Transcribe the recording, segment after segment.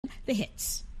the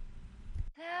hits.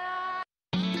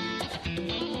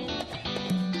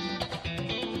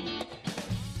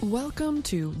 Welcome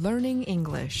to Learning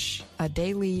English, a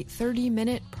daily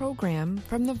 30-minute program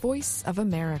from the Voice of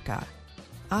America.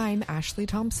 I'm Ashley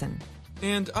Thompson.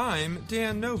 And I'm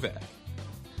Dan Novak.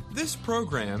 This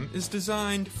program is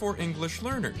designed for English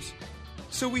learners,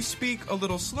 so we speak a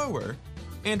little slower,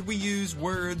 and we use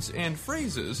words and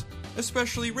phrases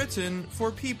especially written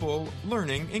for people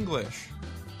learning English.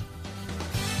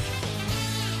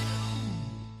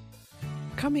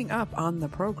 Coming up on the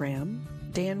program,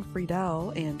 Dan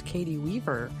Friedel and Katie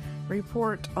Weaver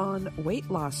report on weight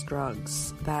loss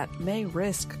drugs that may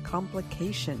risk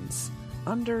complications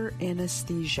under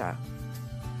anesthesia.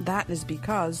 That is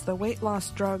because the weight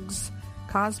loss drugs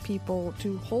cause people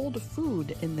to hold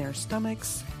food in their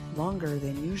stomachs longer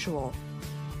than usual.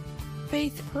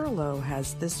 Faith Perlow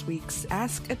has this week's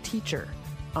Ask a Teacher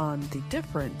on the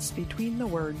difference between the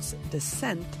words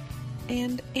descent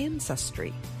and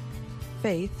ancestry.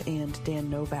 Faith and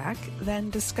Dan Novak then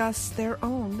discuss their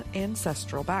own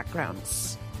ancestral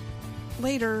backgrounds.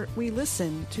 Later, we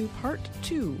listen to Part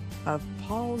 2 of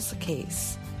Paul's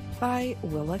Case by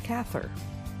Willa Cather.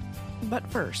 But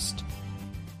first,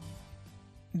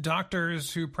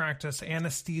 doctors who practice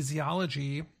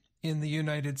anesthesiology in the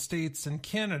United States and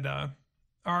Canada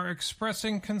are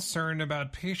expressing concern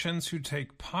about patients who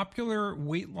take popular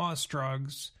weight loss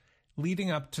drugs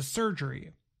leading up to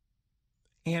surgery.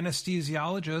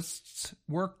 Anesthesiologists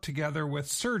work together with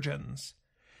surgeons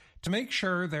to make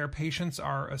sure their patients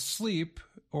are asleep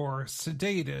or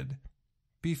sedated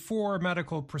before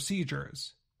medical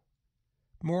procedures.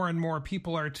 More and more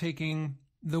people are taking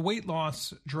the weight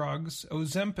loss drugs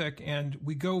Ozempic and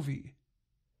Wegovy.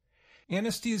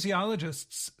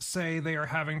 Anesthesiologists say they are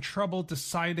having trouble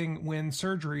deciding when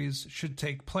surgeries should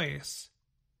take place.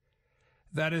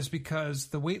 That is because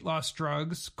the weight loss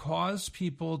drugs cause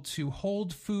people to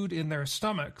hold food in their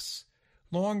stomachs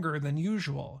longer than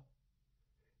usual.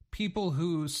 People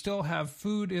who still have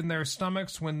food in their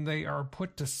stomachs when they are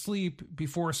put to sleep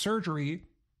before surgery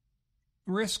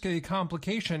risk a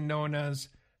complication known as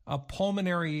a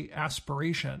pulmonary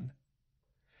aspiration.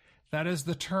 That is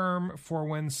the term for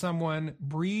when someone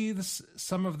breathes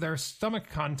some of their stomach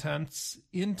contents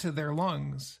into their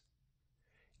lungs.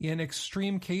 In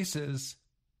extreme cases,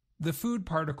 the food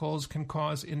particles can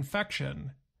cause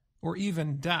infection or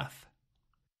even death.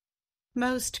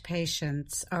 Most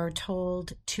patients are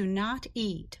told to not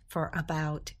eat for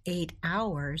about 8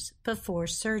 hours before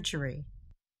surgery.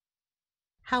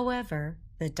 However,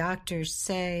 the doctors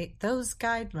say those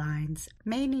guidelines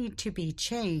may need to be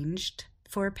changed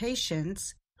for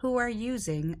patients who are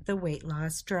using the weight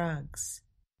loss drugs.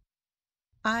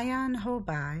 Ion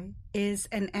Hobai is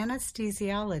an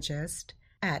anesthesiologist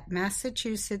at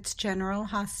Massachusetts General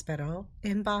Hospital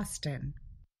in Boston.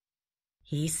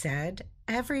 He said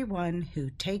everyone who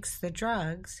takes the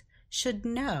drugs should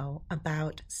know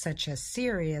about such a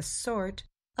serious sort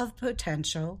of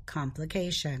potential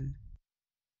complication.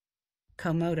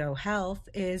 Komodo Health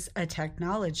is a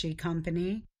technology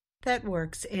company that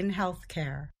works in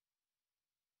healthcare.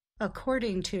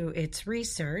 According to its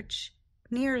research,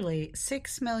 nearly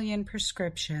 6 million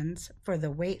prescriptions for the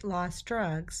weight loss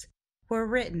drugs were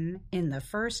written in the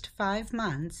first 5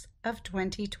 months of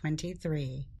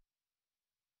 2023.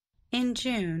 In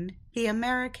June, the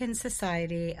American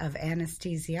Society of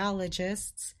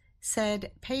Anesthesiologists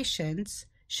said patients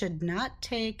should not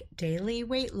take daily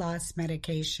weight loss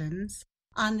medications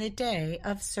on the day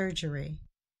of surgery.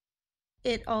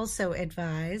 It also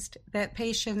advised that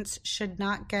patients should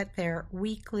not get their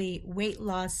weekly weight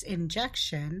loss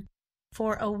injection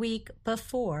for a week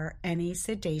before any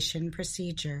sedation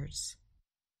procedures.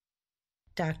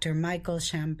 Dr. Michael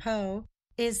Champeau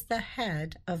is the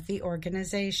head of the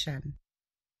organization.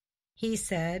 He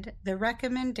said the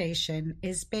recommendation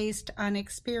is based on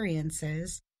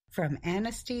experiences from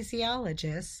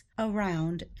anesthesiologists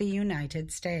around the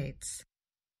United States.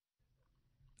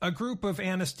 A group of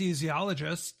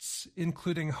anesthesiologists,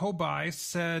 including Hobai,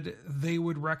 said they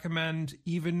would recommend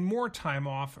even more time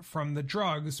off from the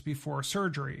drugs before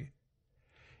surgery.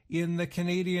 In the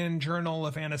Canadian Journal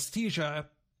of Anesthesia,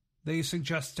 they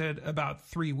suggested about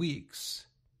 3 weeks.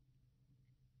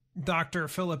 Dr.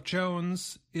 Philip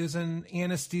Jones is an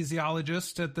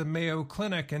anesthesiologist at the Mayo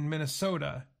Clinic in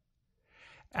Minnesota.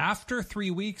 After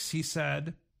 3 weeks, he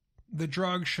said, the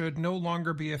drug should no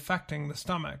longer be affecting the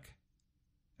stomach.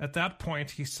 At that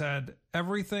point, he said,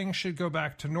 everything should go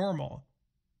back to normal.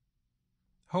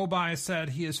 Hobai said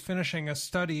he is finishing a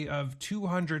study of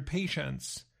 200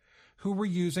 patients who were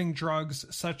using drugs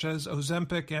such as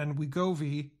Ozempic and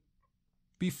Wegovy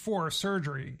before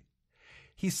surgery.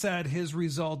 He said his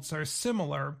results are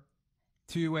similar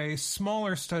to a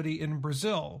smaller study in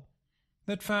Brazil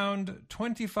that found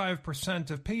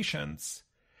 25% of patients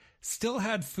still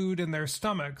had food in their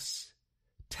stomachs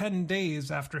 10 days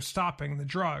after stopping the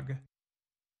drug.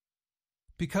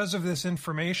 Because of this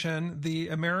information, the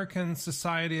American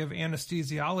Society of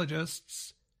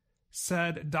Anesthesiologists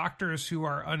said doctors who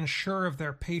are unsure of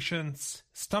their patients'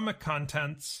 stomach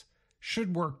contents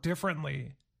should work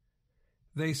differently.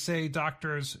 They say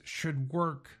doctors should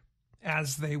work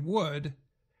as they would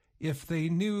if they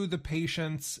knew the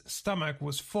patient's stomach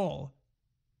was full.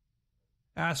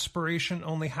 Aspiration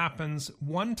only happens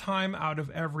one time out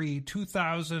of every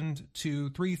 2,000 to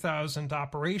 3,000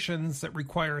 operations that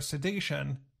require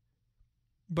sedation.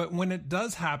 But when it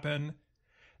does happen,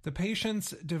 the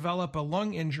patients develop a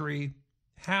lung injury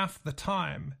half the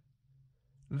time.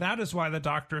 That is why the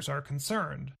doctors are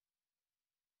concerned.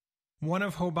 One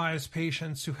of Hobai's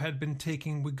patients who had been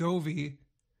taking Wegovy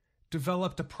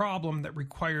developed a problem that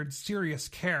required serious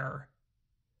care.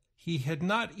 He had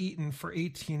not eaten for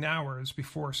 18 hours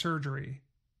before surgery.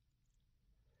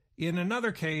 In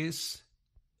another case,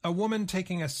 a woman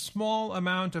taking a small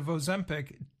amount of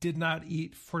Ozempic did not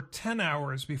eat for 10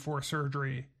 hours before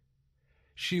surgery.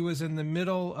 She was in the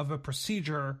middle of a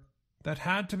procedure that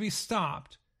had to be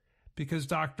stopped because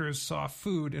doctors saw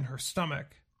food in her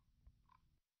stomach.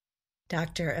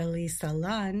 Dr. Elisa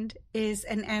Lund is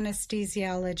an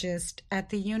anesthesiologist at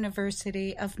the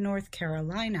University of North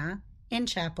Carolina in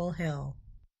Chapel Hill.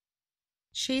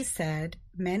 She said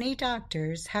many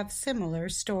doctors have similar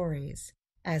stories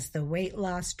as the weight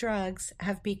loss drugs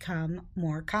have become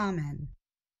more common.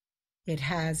 It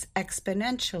has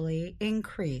exponentially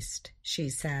increased, she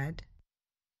said.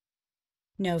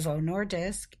 Novo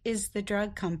Nordisk is the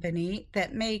drug company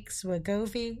that makes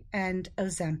Wegovy and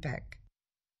Ozempic.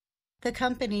 The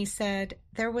company said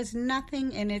there was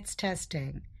nothing in its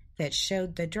testing that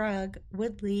showed the drug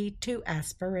would lead to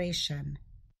aspiration.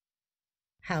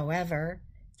 However,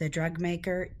 the drug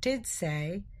maker did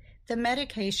say the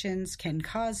medications can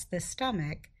cause the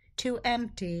stomach to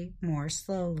empty more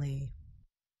slowly.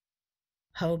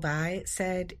 Hobai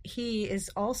said he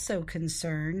is also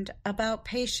concerned about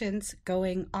patients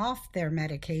going off their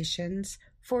medications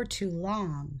for too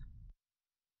long.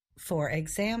 For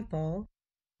example,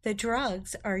 the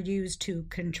drugs are used to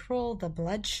control the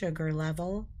blood sugar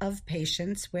level of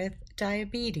patients with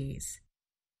diabetes.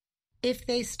 If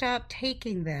they stop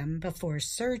taking them before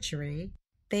surgery,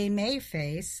 they may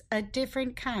face a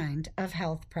different kind of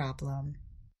health problem.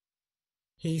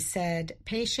 He said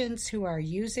patients who are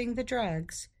using the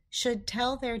drugs should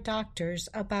tell their doctors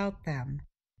about them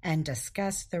and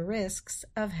discuss the risks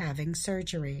of having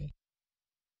surgery.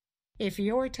 If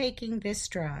you're taking this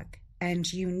drug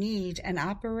and you need an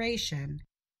operation,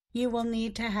 you will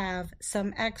need to have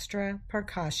some extra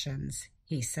precautions,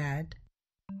 he said.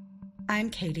 I'm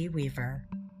Katie Weaver.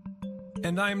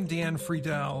 And I'm Dan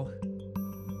Friedel.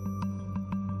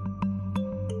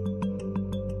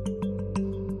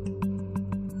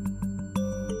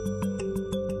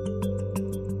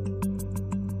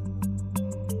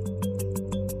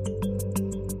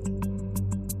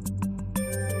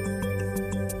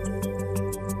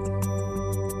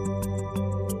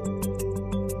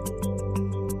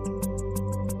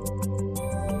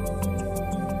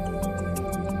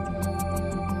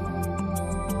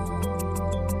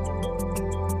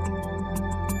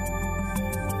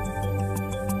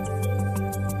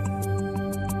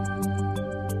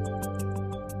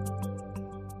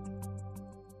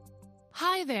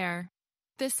 Hi there.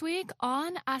 This week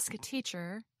on Ask a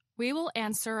Teacher, we will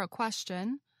answer a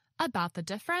question about the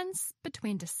difference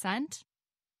between descent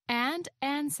and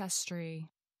ancestry.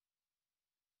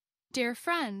 Dear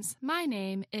friends, my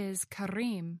name is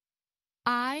Karim.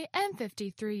 I am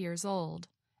 53 years old,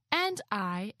 and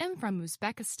I am from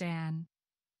Uzbekistan.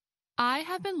 I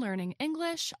have been learning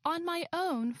English on my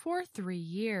own for 3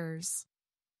 years.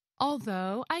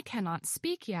 Although I cannot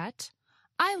speak yet,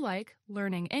 I like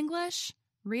learning English,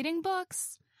 reading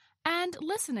books, and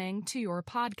listening to your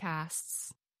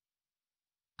podcasts.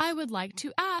 I would like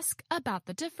to ask about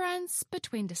the difference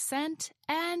between descent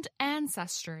and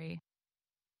ancestry.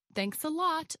 Thanks a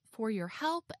lot for your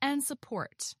help and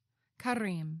support.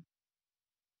 Karim.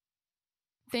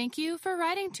 Thank you for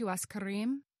writing to us,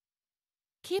 Karim.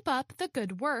 Keep up the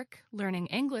good work learning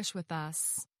English with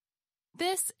us.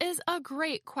 This is a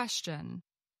great question.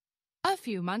 A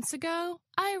few months ago,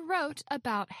 I wrote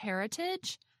about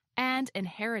heritage and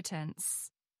inheritance.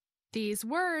 These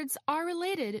words are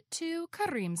related to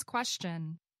Karim's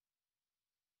question.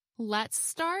 Let's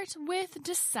start with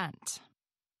descent.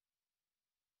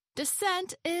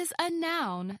 Descent is a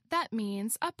noun that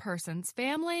means a person's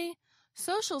family,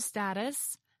 social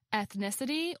status,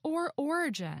 ethnicity, or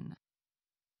origin.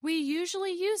 We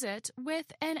usually use it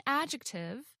with an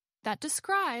adjective that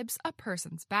describes a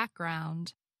person's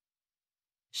background.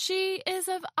 She is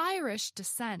of Irish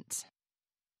descent.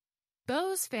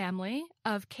 Beau's family,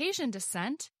 of Cajun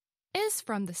descent, is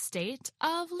from the state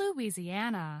of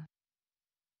Louisiana.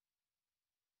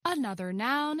 Another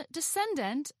noun,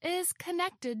 descendant, is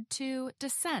connected to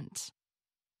descent.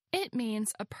 It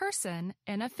means a person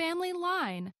in a family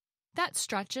line that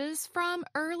stretches from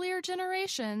earlier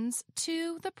generations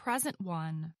to the present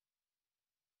one.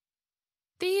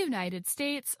 The United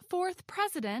States' fourth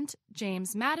president,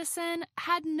 James Madison,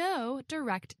 had no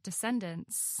direct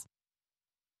descendants.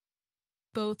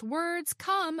 Both words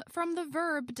come from the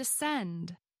verb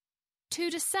descend. To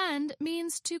descend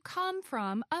means to come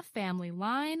from a family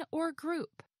line or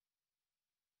group.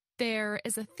 There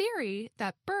is a theory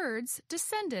that birds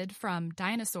descended from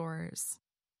dinosaurs.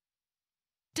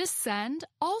 Descend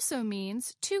also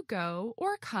means to go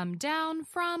or come down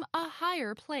from a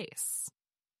higher place.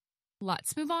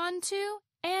 Let's move on to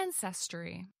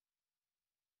ancestry.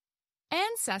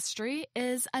 Ancestry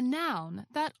is a noun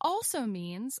that also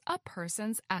means a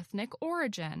person's ethnic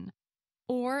origin,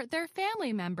 or their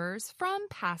family members from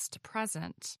past to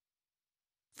present.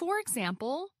 For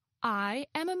example, I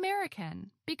am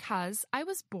American because I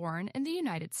was born in the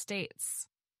United States.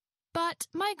 But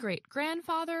my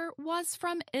great-grandfather was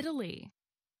from Italy.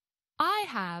 I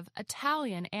have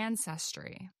Italian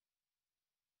ancestry.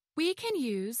 We can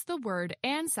use the word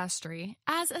ancestry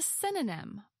as a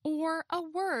synonym or a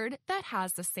word that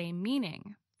has the same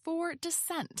meaning for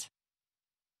descent.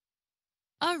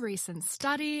 A recent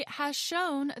study has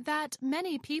shown that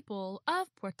many people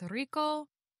of Puerto Rico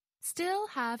still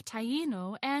have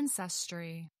Taíno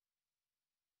ancestry.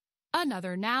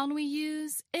 Another noun we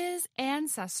use is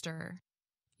ancestor.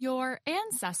 Your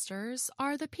ancestors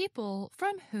are the people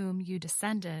from whom you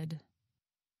descended.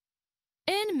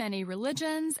 In many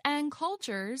religions and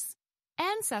cultures,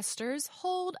 ancestors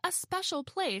hold a special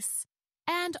place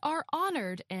and are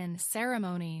honored in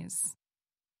ceremonies.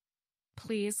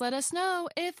 Please let us know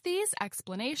if these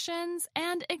explanations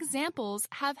and examples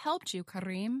have helped you,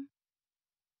 Karim.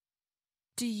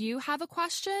 Do you have a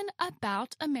question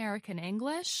about American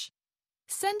English?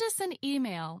 Send us an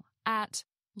email at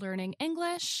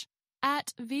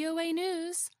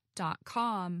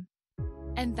learningenglish@voanews.com.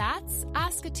 And that's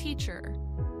Ask a Teacher.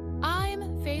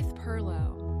 I'm Faith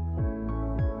Perlow.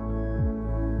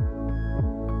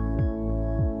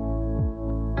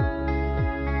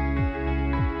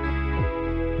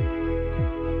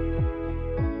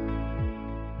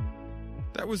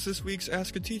 That was this week's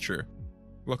Ask a Teacher.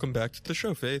 Welcome back to the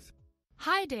show, Faith.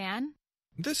 Hi, Dan.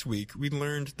 This week, we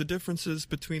learned the differences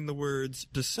between the words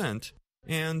descent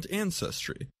and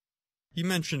ancestry. You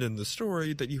mentioned in the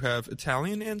story that you have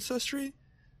Italian ancestry.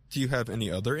 Do you have any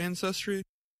other ancestry?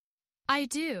 I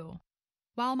do.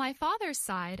 While my father's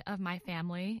side of my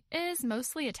family is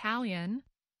mostly Italian,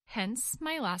 hence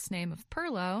my last name of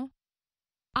Perlow,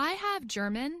 I have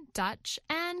German, Dutch,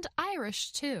 and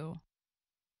Irish too.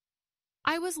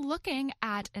 I was looking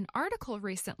at an article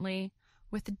recently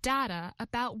with data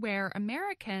about where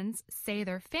Americans say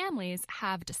their families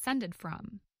have descended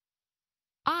from.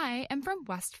 I am from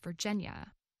West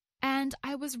Virginia, and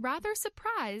I was rather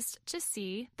surprised to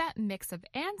see that mix of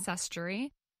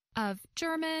ancestry of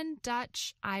German,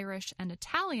 Dutch, Irish, and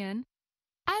Italian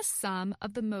as some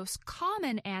of the most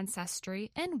common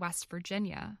ancestry in West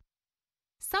Virginia.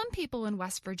 Some people in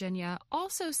West Virginia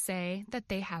also say that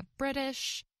they have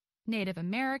British, Native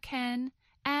American,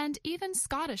 and even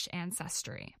Scottish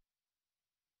ancestry.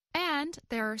 And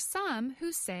there are some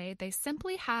who say they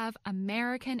simply have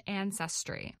American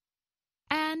ancestry.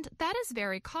 And that is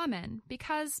very common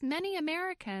because many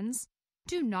Americans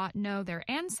do not know their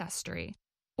ancestry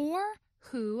or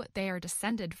who they are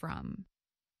descended from.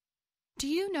 Do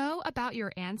you know about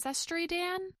your ancestry,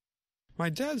 Dan? My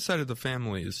dad's side of the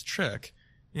family is Czech,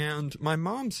 and my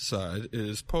mom's side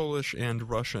is Polish and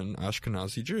Russian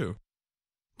Ashkenazi Jew.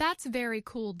 That's very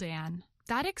cool, Dan.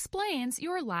 That explains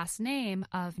your last name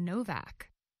of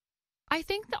Novak. I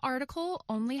think the article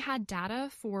only had data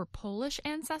for Polish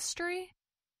ancestry.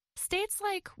 States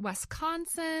like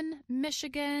Wisconsin,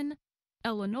 Michigan,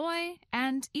 Illinois,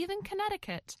 and even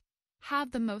Connecticut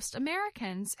have the most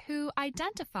Americans who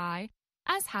identify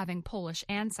as having Polish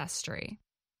ancestry.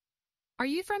 Are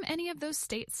you from any of those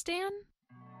states, Dan?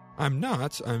 I'm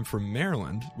not. I'm from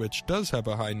Maryland, which does have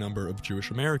a high number of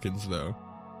Jewish Americans, though.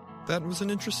 That was an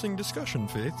interesting discussion,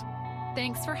 Faith.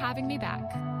 Thanks for having me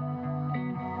back.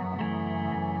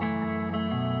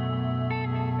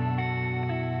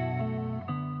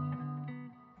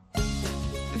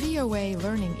 VOA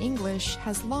Learning English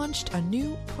has launched a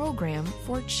new program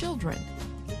for children.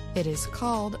 It is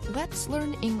called Let's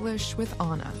Learn English with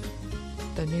Anna.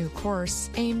 The new course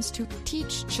aims to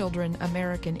teach children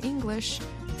American English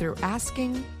through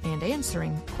asking and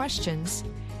answering questions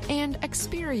and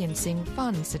experiencing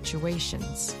fun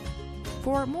situations.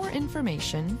 For more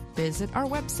information, visit our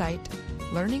website,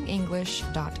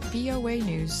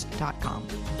 learningenglish.voanews.com.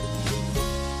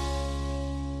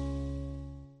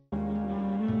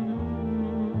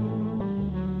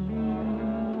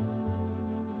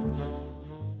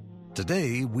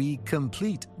 Today, we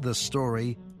complete the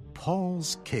story,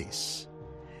 Paul's Case.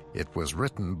 It was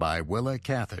written by Willa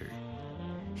Cather.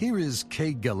 Here is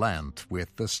Kay Gallant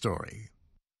with the story.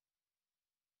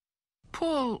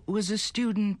 Paul was a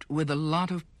student with a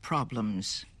lot of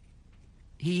problems.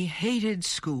 He hated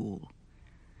school.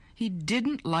 He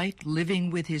didn't like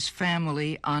living with his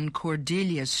family on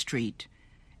Cordelia Street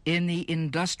in the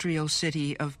industrial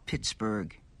city of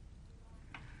Pittsburgh.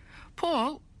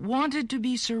 Paul wanted to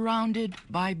be surrounded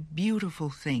by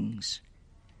beautiful things.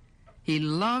 He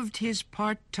loved his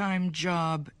part-time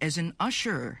job as an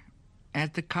usher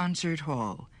at the concert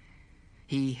hall.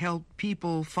 He helped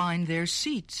people find their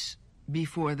seats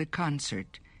before the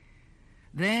concert.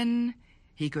 Then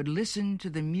he could listen to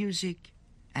the music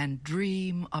and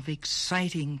dream of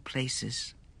exciting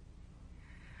places.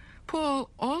 Paul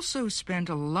also spent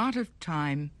a lot of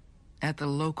time at the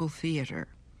local theater.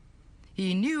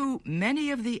 He knew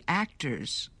many of the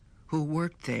actors who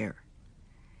worked there.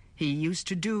 He used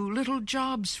to do little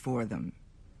jobs for them,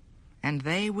 and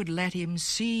they would let him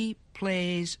see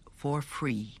plays for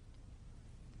free.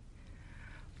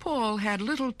 Paul had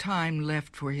little time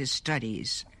left for his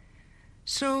studies,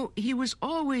 so he was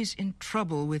always in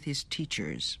trouble with his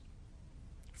teachers.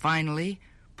 Finally,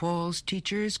 Paul's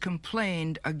teachers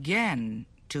complained again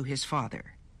to his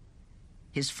father.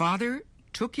 His father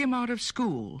took him out of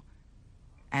school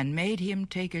and made him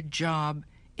take a job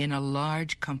in a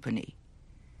large company.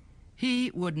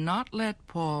 He would not let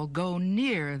Paul go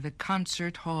near the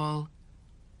concert hall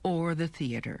or the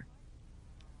theater.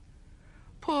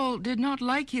 Paul did not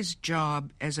like his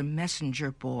job as a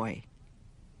messenger boy.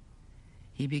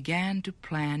 He began to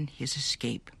plan his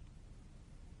escape.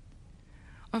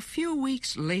 A few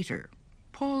weeks later,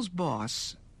 Paul's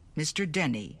boss, Mr.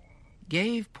 Denny,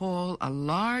 gave Paul a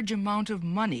large amount of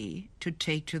money to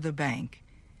take to the bank.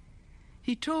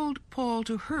 He told Paul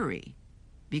to hurry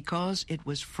because it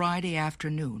was Friday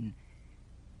afternoon.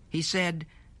 He said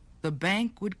the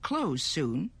bank would close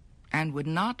soon and would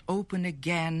not open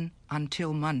again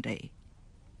until Monday.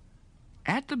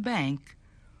 At the bank,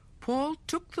 Paul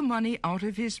took the money out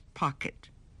of his pocket.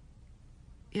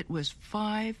 It was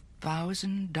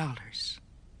 $5,000.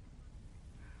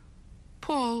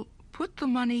 Paul put the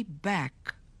money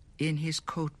back in his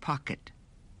coat pocket,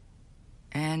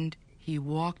 and he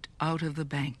walked out of the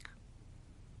bank.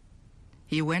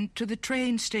 He went to the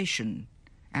train station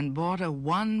and bought a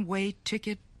one-way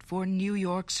ticket for New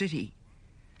York City.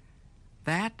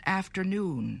 That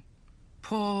afternoon,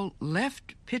 Paul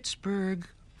left Pittsburgh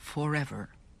forever.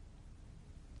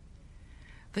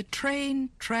 The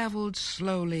train traveled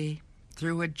slowly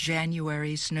through a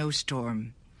January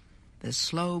snowstorm. The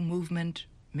slow movement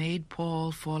made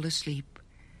Paul fall asleep.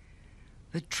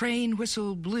 The train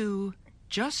whistle blew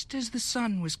just as the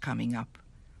sun was coming up.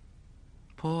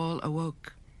 Paul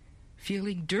awoke,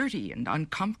 feeling dirty and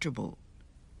uncomfortable.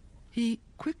 He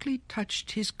quickly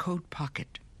touched his coat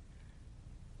pocket.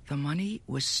 The money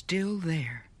was still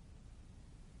there.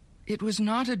 It was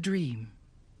not a dream.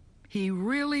 He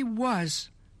really was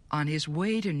on his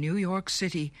way to New York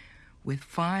City with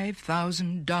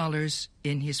 $5,000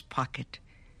 in his pocket.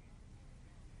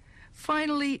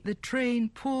 Finally, the train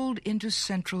pulled into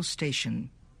Central Station.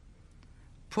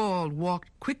 Paul walked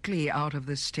quickly out of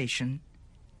the station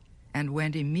and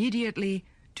went immediately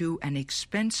to an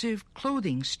expensive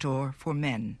clothing store for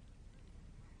men.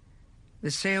 The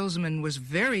salesman was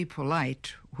very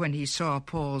polite when he saw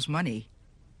Paul's money.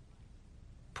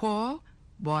 Paul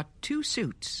bought 2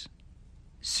 suits,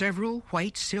 several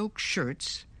white silk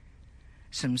shirts,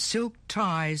 some silk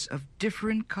ties of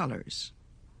different colors.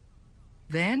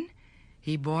 Then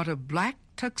he bought a black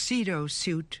tuxedo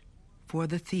suit for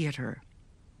the theater,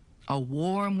 a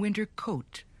warm winter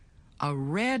coat, a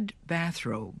red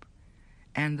bathrobe,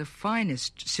 and the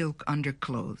finest silk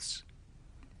underclothes.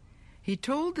 He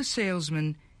told the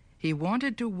salesman he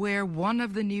wanted to wear one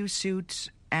of the new suits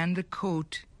and the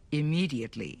coat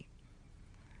immediately.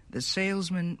 The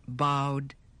salesman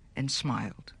bowed and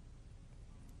smiled.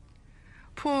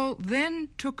 Paul then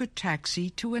took a taxi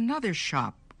to another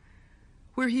shop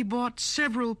where he bought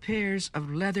several pairs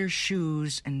of leather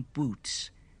shoes and boots.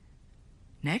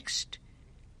 Next,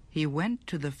 he went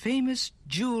to the famous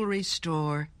jewelry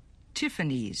store,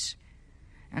 Tiffany's,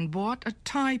 and bought a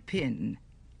tie pin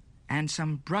and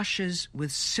some brushes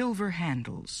with silver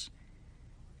handles.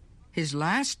 His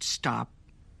last stop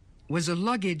was a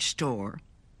luggage store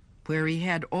where he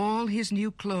had all his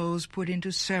new clothes put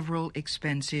into several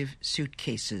expensive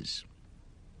suitcases.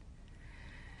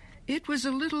 It was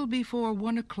a little before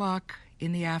 1 o'clock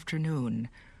in the afternoon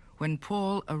when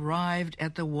Paul arrived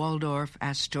at the Waldorf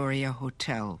Astoria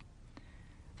Hotel.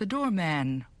 The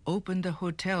doorman opened the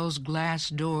hotel's glass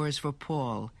doors for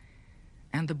Paul,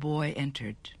 and the boy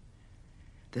entered.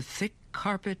 The thick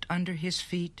carpet under his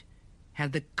feet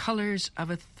had the colors of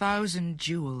 1,000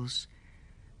 jewels.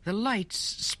 The lights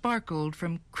sparkled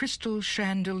from crystal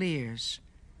chandeliers.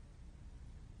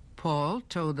 Paul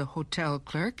told the hotel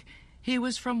clerk he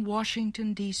was from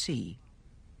Washington, D.C.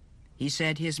 He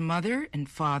said his mother and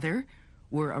father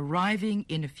were arriving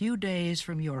in a few days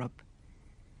from Europe.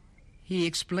 He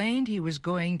explained he was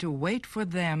going to wait for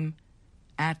them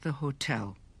at the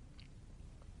hotel.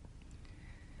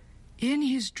 In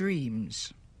his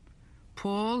dreams,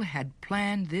 Paul had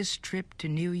planned this trip to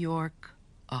New York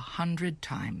 100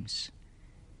 times.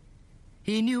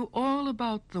 He knew all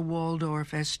about the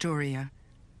Waldorf Astoria,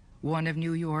 one of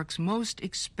New York's most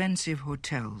expensive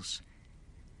hotels.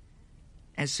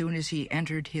 As soon as he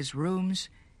entered his rooms,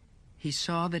 he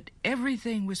saw that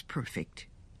everything was perfect,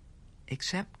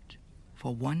 except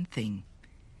for one thing.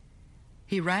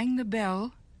 He rang the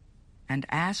bell and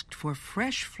asked for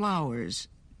fresh flowers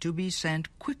to be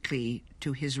sent quickly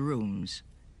to his rooms.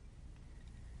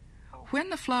 When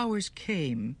the flowers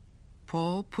came,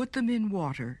 Paul put them in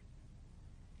water,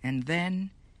 and then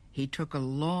he took a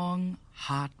long,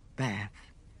 hot bath.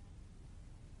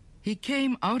 He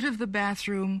came out of the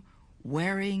bathroom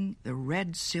wearing the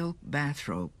red silk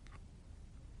bathrobe.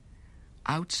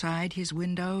 Outside his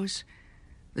windows,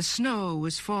 the snow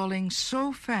was falling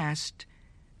so fast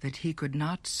that he could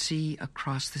not see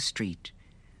across the street.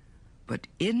 But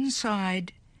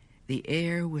inside, the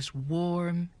air was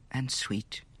warm and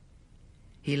sweet.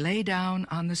 He lay down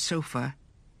on the sofa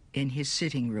in his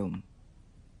sitting room.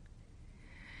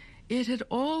 It had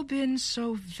all been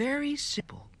so very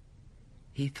simple,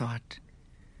 he thought.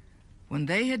 When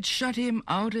they had shut him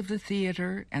out of the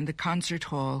theater and the concert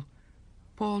hall,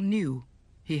 Paul knew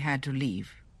he had to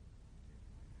leave.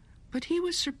 But he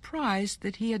was surprised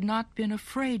that he had not been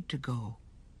afraid to go.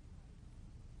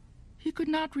 He could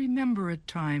not remember a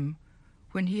time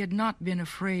when he had not been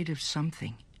afraid of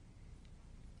something,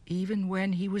 even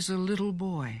when he was a little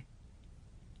boy.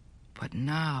 But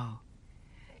now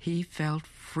he felt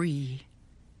free.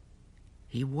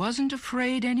 He wasn't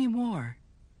afraid anymore.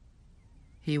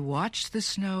 He watched the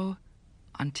snow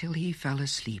until he fell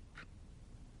asleep.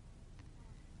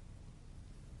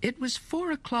 It was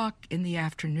 4 o'clock in the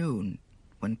afternoon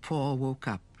when Paul woke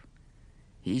up.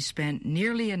 He spent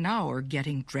nearly an hour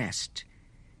getting dressed.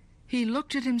 He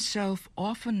looked at himself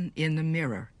often in the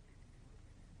mirror.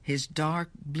 His dark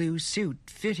blue suit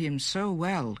fit him so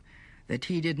well that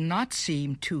he did not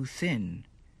seem too thin.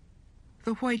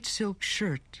 The white silk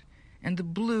shirt and the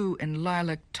blue and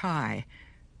lilac tie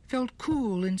felt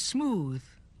cool and smooth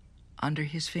under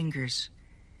his fingers.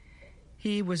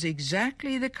 He was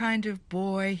exactly the kind of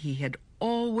boy he had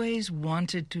always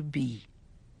wanted to be.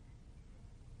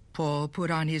 Paul put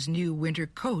on his new winter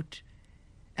coat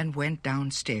and went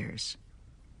downstairs.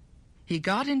 He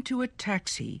got into a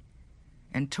taxi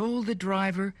and told the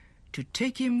driver to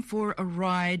take him for a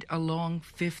ride along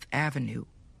Fifth Avenue.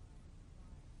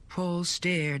 Paul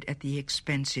stared at the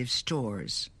expensive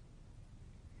stores.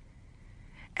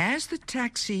 As the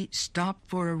taxi stopped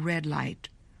for a red light,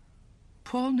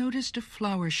 Paul noticed a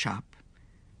flower shop.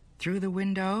 Through the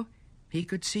window, he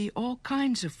could see all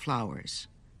kinds of flowers.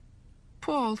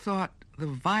 Paul thought the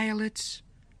violets,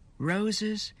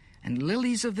 roses, and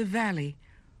lilies of the valley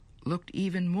looked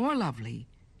even more lovely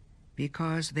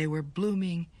because they were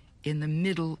blooming in the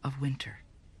middle of winter.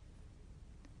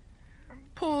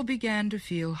 Paul began to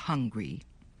feel hungry,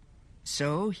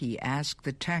 so he asked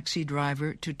the taxi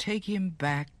driver to take him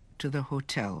back to the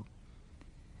hotel.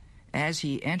 As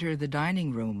he entered the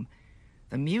dining room,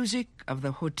 the music of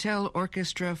the hotel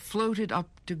orchestra floated up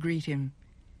to greet him.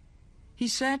 He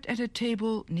sat at a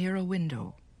table near a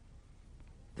window.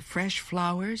 The fresh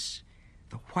flowers,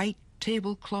 the white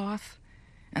tablecloth,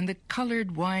 and the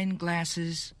colored wine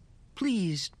glasses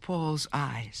pleased Paul's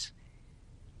eyes.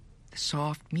 The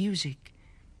soft music,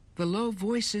 the low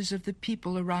voices of the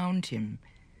people around him,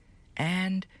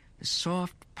 and the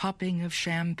soft popping of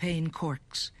champagne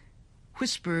corks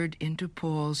whispered into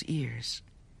Paul's ears.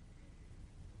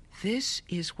 "This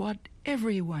is what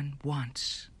everyone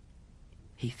wants,"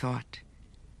 he thought.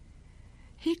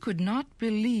 He could not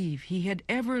believe he had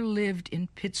ever lived in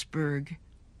Pittsburgh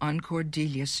on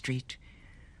Cordelia Street.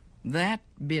 That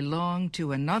belonged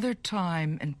to another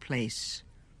time and place.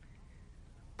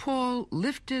 Paul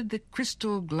lifted the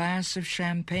crystal glass of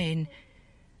champagne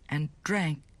and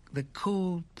drank the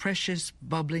cold, precious,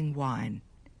 bubbling wine.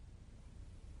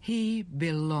 He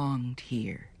belonged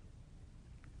here.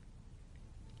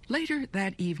 Later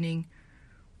that evening,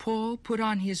 Paul put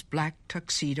on his black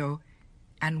tuxedo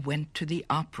and went to the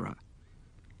opera.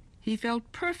 He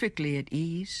felt perfectly at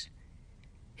ease.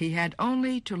 He had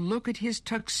only to look at his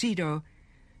tuxedo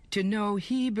to know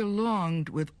he belonged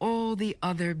with all the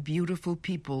other beautiful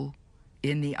people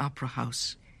in the opera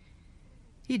house.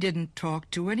 He didn't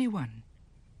talk to anyone,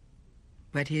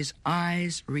 but his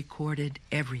eyes recorded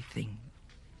everything.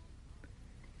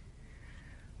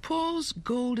 Paul's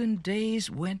golden days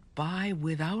went by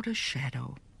without a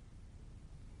shadow.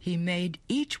 He made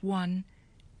each one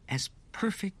as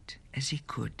perfect as he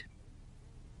could.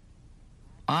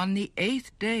 On the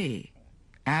 8th day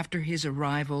after his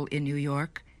arrival in New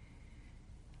York,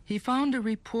 he found a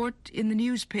report in the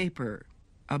newspaper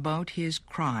about his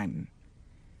crime.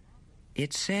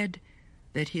 It said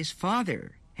that his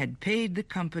father had paid the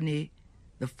company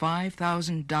the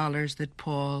 $5,000 that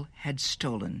Paul had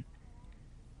stolen.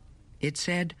 It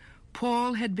said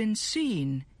Paul had been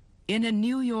seen in a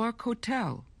New York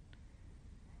hotel.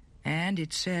 And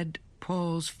it said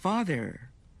Paul's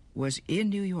father was in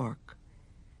New York.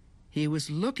 He was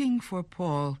looking for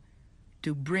Paul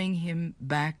to bring him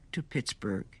back to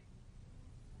Pittsburgh.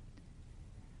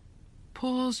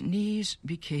 Paul's knees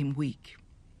became weak.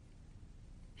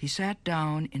 He sat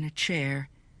down in a chair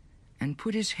and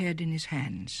put his head in his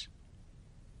hands.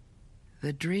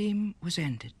 The dream was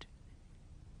ended.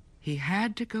 He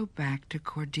had to go back to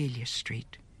Cordelia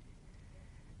Street,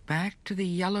 back to the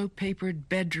yellow-papered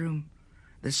bedroom,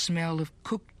 the smell of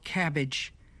cooked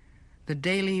cabbage, the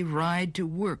daily ride to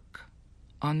work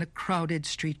on the crowded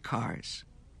streetcars.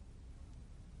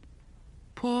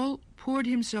 Paul poured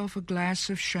himself a glass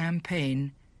of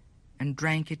champagne and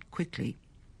drank it quickly.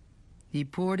 He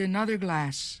poured another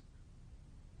glass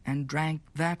and drank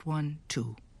that one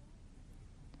too.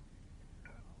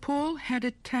 Paul had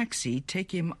a taxi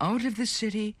take him out of the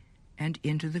city and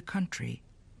into the country.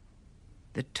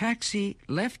 The taxi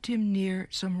left him near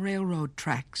some railroad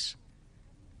tracks.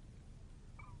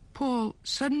 Paul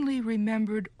suddenly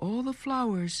remembered all the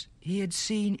flowers he had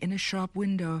seen in a shop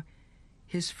window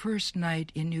his first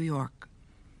night in New York.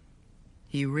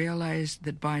 He realized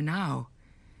that by now,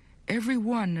 every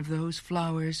one of those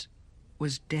flowers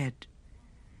was dead.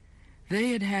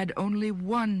 They had had only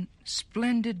one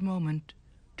splendid moment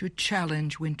to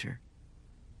challenge winter.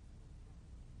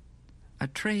 A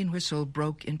train whistle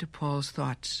broke into Paul's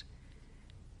thoughts.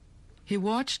 He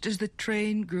watched as the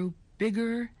train grew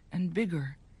bigger and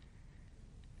bigger.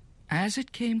 As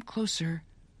it came closer,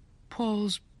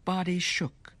 Paul's body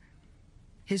shook.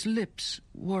 His lips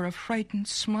wore a frightened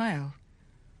smile.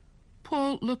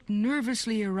 Paul looked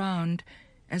nervously around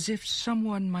as if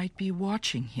someone might be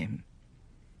watching him.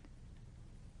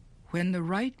 When the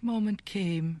right moment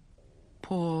came,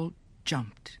 Paul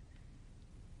jumped.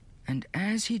 And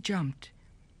as he jumped,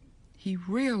 he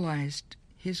realized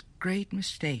his great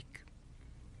mistake.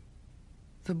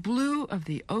 The blue of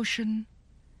the ocean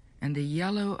and the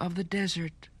yellow of the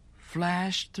desert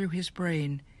flashed through his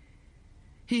brain.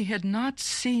 He had not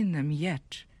seen them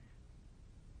yet.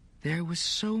 There was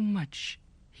so much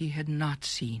he had not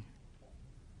seen.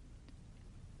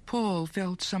 Paul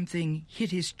felt something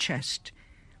hit his chest.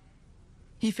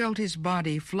 He felt his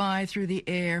body fly through the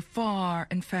air far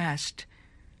and fast.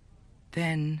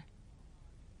 Then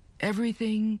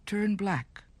everything turned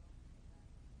black,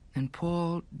 and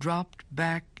Paul dropped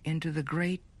back into the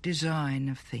great design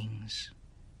of things.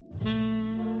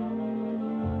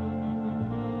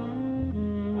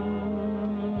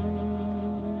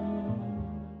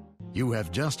 You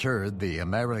have just heard the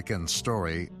American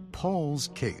story, Paul's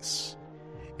Case.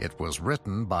 It was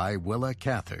written by Willa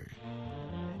Cather.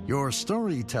 Your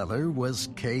storyteller was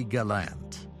Kay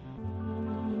Gallant.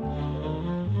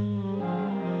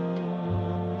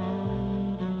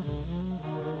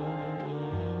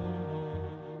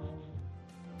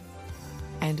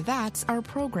 And that's our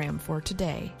program for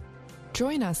today.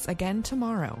 Join us again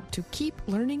tomorrow to keep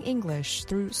learning English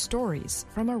through stories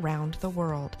from around the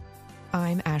world.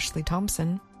 I'm Ashley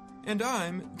Thompson. And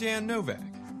I'm Dan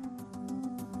Novak.